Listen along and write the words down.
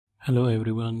Hello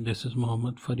everyone, this is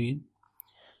Mohammad Fareed.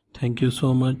 Thank you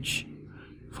so much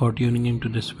for tuning into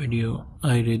this video.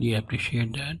 I really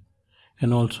appreciate that.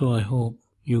 And also I hope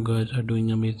you guys are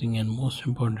doing amazing and most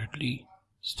importantly,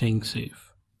 staying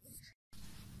safe.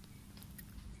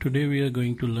 Today we are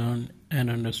going to learn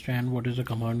and understand what is a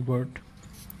command word.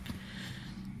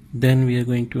 Then we are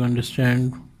going to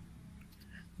understand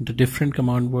the different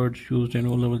command words used in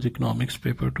O-Levels Economics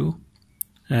paper 2.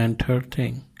 And third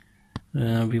thing,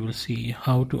 we will see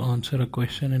how to answer a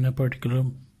question in a particular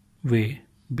way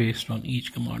based on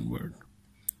each command word.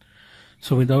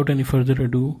 So without any further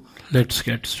ado, let's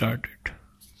get started.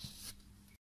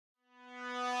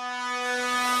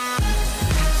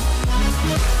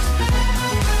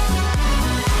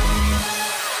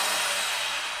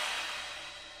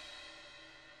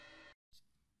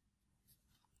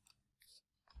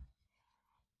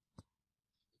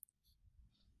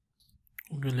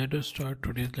 Okay, let us start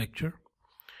today's lecture.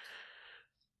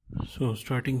 So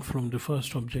starting from the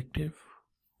first objective,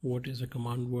 what is a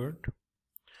command word?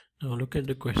 Now look at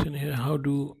the question here. How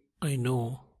do I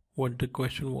know what the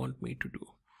question wants me to do?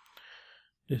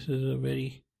 This is a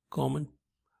very common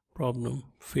problem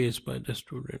faced by the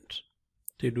students.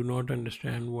 They do not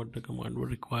understand what the command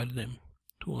word requires them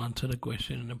to answer a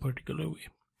question in a particular way.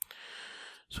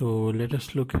 So let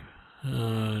us look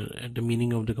at the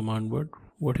meaning of the command word.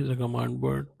 What is a command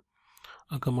word?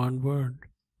 A command word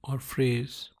or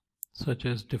phrase such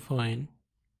as define,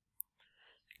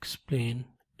 explain,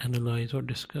 analyze, or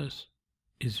discuss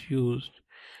is used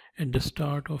at the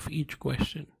start of each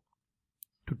question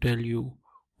to tell you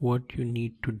what you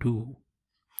need to do.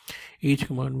 Each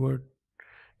command word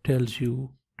tells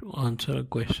you to answer a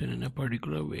question in a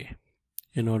particular way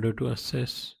in order to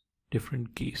assess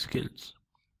different key skills.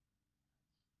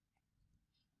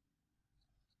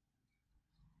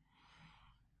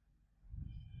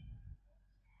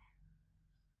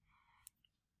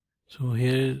 So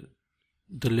here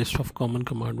the list of common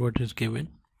command words is given.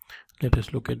 Let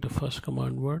us look at the first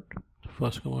command word. The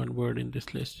first command word in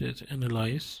this list is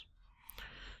analyze.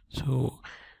 So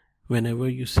whenever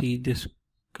you see this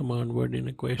command word in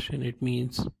a question, it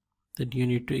means that you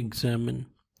need to examine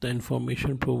the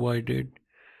information provided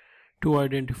to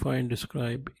identify and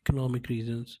describe economic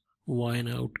reasons why an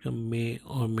outcome may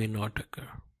or may not occur.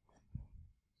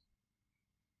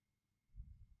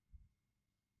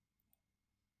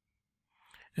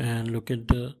 And look at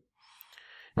the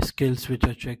skills which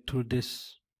are checked through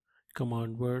this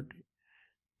command word.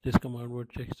 This command word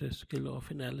checks the skill of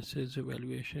analysis,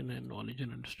 evaluation, and knowledge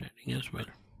and understanding as well.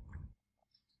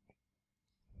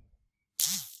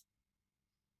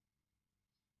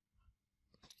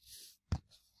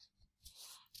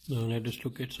 Now let us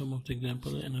look at some of the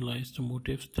examples. Analyze the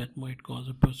motives that might cause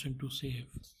a person to save.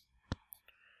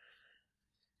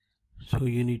 So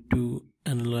you need to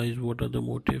analyze what are the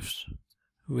motives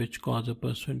which cause a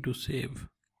person to save.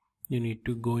 You need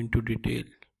to go into detail.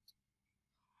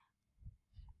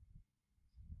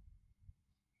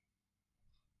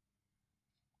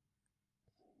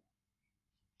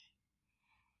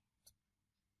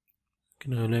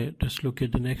 Now let us look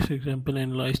at the next example.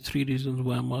 Analyze 3 reasons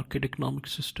why a market economic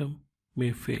system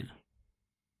may fail.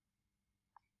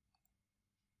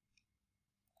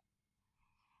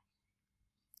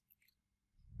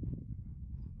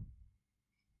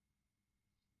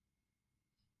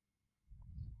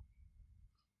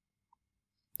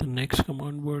 The next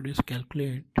command word is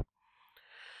calculate.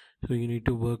 So you need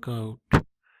to work out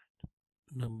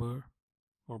number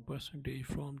or percentage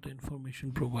from the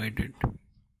information provided.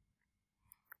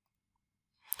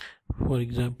 For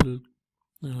example,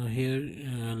 here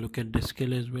look at the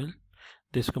skill as well.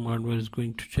 This command word is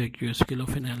going to check your skill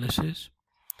of analysis.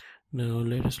 Now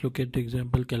let us look at the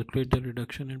example. Calculate the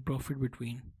reduction in profit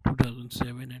between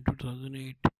 2007 and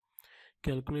 2008.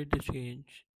 Calculate the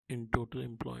change in total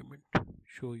employment.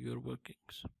 Show your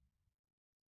workings.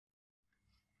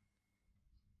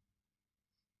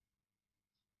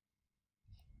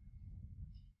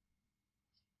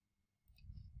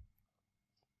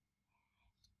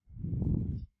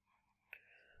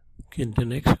 Okay, the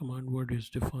next command word is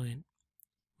define.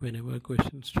 Whenever a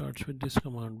question starts with this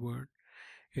command word,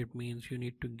 it means you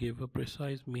need to give a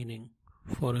precise meaning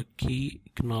for a key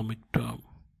economic term.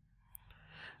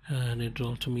 And it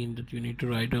also means that you need to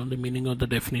write down the meaning or the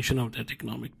definition of that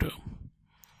economic term.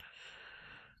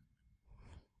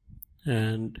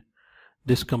 And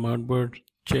this command word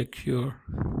checks your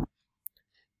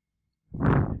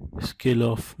skill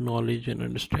of knowledge and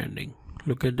understanding.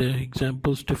 Look at the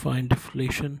examples. Define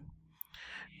deflation,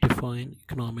 define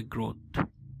economic growth.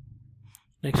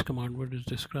 Next command word is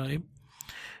describe.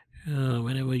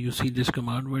 Whenever you see this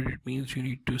command word, it means you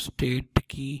need to state the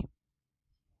key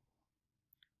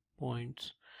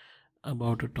points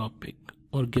about a topic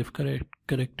or give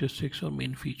characteristics or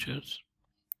main features.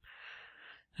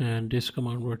 And this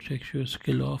command word checks your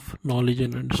skill of knowledge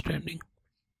and understanding.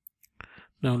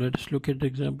 Now let us look at the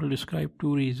example. Describe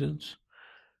 2 reasons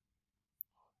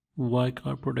why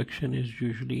car production is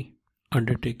usually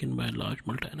undertaken by large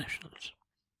multinationals.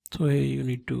 So here you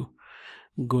need to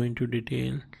go into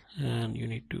detail and you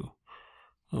need to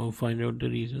find out the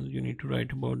reasons. You need to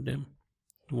write about them,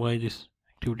 why this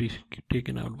activity is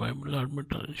taken out by large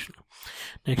multinational.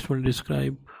 Next one,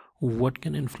 describe what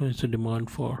can influence the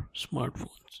demand for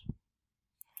smartphones.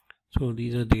 So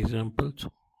these are the examples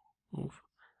of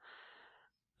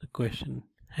the question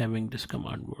having this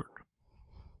command word.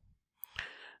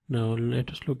 Now let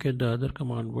us look at the other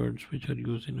command words which are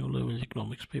used in O-level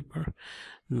economics paper.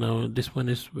 Now this one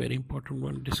is very important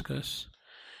one to discuss.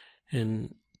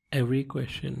 In every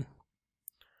question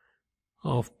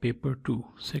of paper 2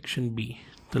 section B,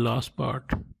 the last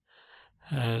part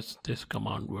has this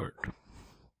command word,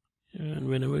 and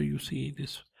whenever you see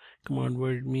this command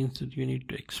word, it means that you need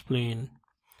to explain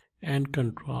and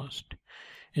contrast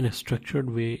in a structured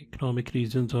way economic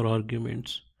reasons or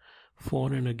arguments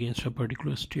for and against a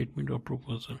particular statement or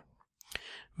proposal.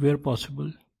 Where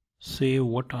possible, say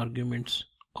what arguments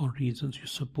or reasons you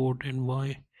support and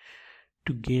why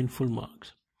to gain full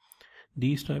marks.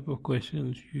 These type of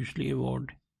questions usually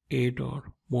award 8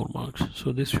 or more marks.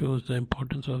 So this shows the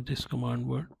importance of this command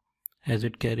word as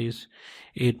it carries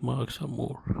 8 marks or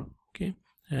more. Okay,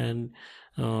 and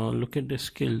look at the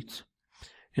skills.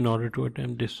 In order to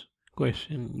attempt this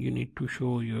question, you need to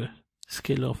show your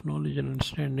skill of knowledge and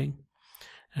understanding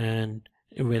and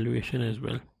evaluation as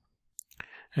well.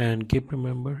 And keep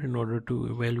remember, in order to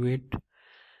evaluate,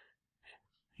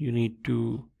 you need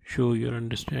to show your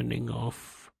understanding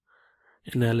of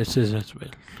analysis as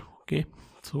well. Okay,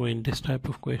 so in this type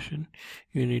of question,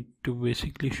 you need to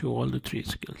basically show all the 3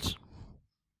 skills.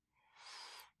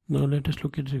 Now let us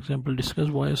look at this example. Discuss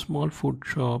why a small food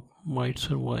shop might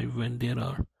survive when there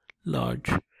are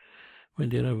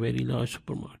very large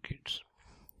supermarkets.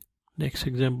 Next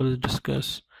example is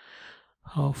discuss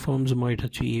how firms might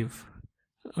achieve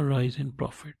a rise in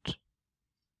profits.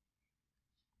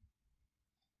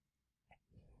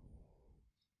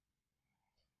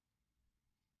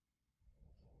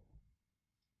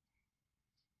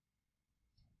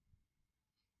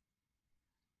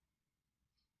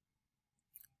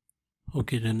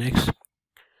 Okay, the next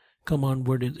command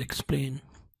word is explain.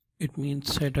 It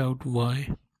means set out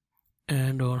why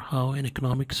and or how an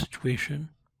economic situation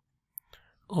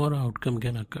or outcome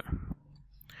can occur.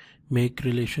 Make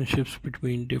relationships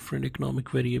between different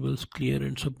economic variables clear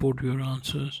and support your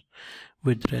answers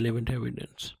with relevant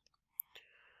evidence.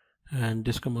 And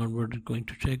this command word is going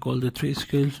to check all the 3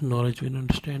 skills: knowledge and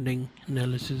understanding,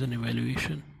 analysis and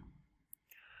evaluation.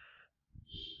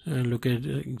 And look at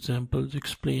the examples.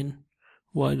 Explain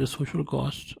why the social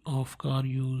costs of car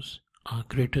use are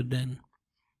greater than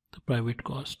the private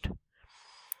cost.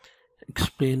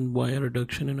 Explain why a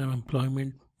reduction in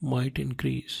unemployment might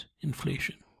increase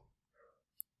inflation.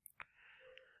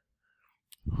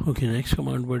 Okay, next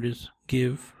command word is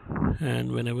give,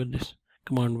 and whenever this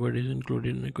command word is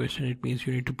included in a question, it means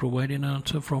you need to provide an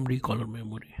answer from recall or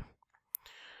memory.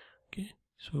 Okay,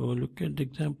 so look at the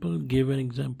example. Give an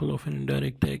example of an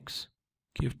indirect tax.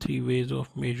 Give 3 ways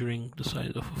of measuring the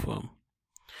size of a firm.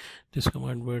 This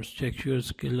command word checks your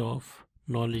skill of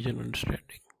knowledge and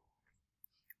understanding.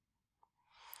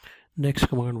 Next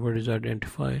command word is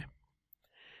identify.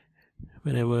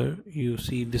 Whenever you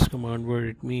see this command word,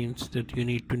 it means that you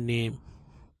need to name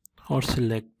or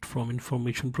select from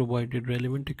information provided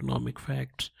relevant economic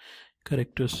facts,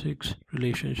 characteristics,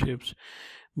 relationships,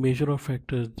 measure or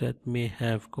factors that may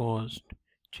have caused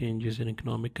changes in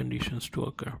economic conditions to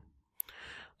occur.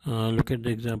 Look at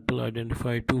the example.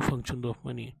 Identify 2 functions of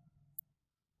money.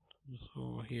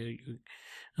 So here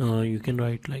you can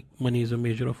write like money is a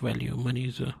measure of value, money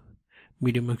is a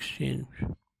medium of exchange.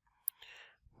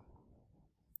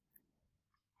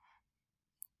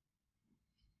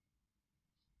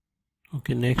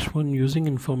 Okay, next one, using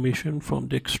information from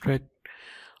the extract,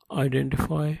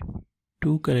 identify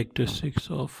 2 characteristics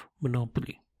of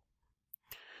monopoly.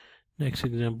 Next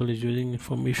example is using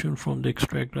information from the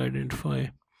extract, identify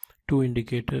 2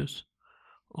 indicators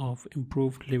of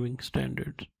improved living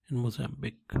standards in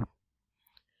Mozambique.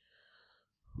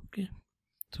 Okay,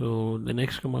 so the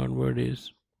next command word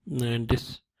is, and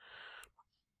this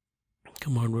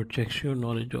command word checks your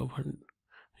knowledge of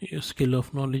your skill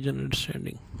of knowledge and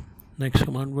understanding. Next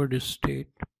command word is state.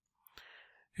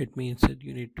 It means that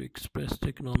you need to express the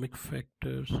economic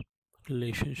factors,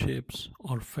 relationships,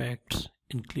 or facts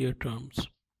in clear terms.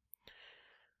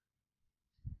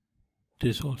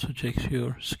 This also checks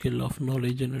your skill of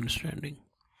knowledge and understanding.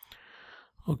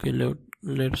 Okay,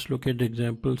 let's look at the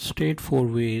example. State 4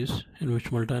 ways in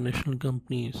which multinational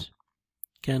companies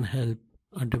can help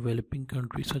a developing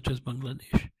country such as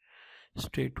Bangladesh.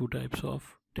 State 2 types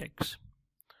of tax.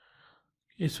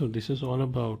 Okay, so this is all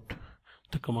about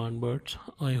the command words.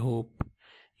 I hope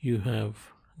you have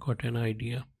got an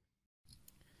idea.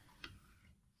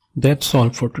 That's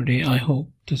all for today. I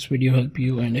hope this video helped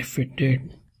you, and if it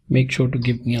did, make sure to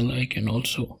give me a like, and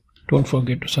also don't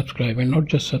forget to subscribe, and not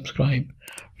just subscribe,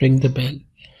 ring the bell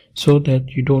so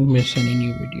that you don't miss any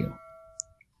new video.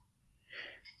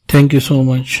 Thank you so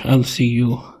much. I'll see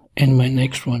you in my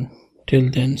next one. Till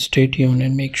then, stay tuned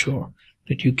and make sure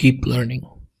that you keep learning.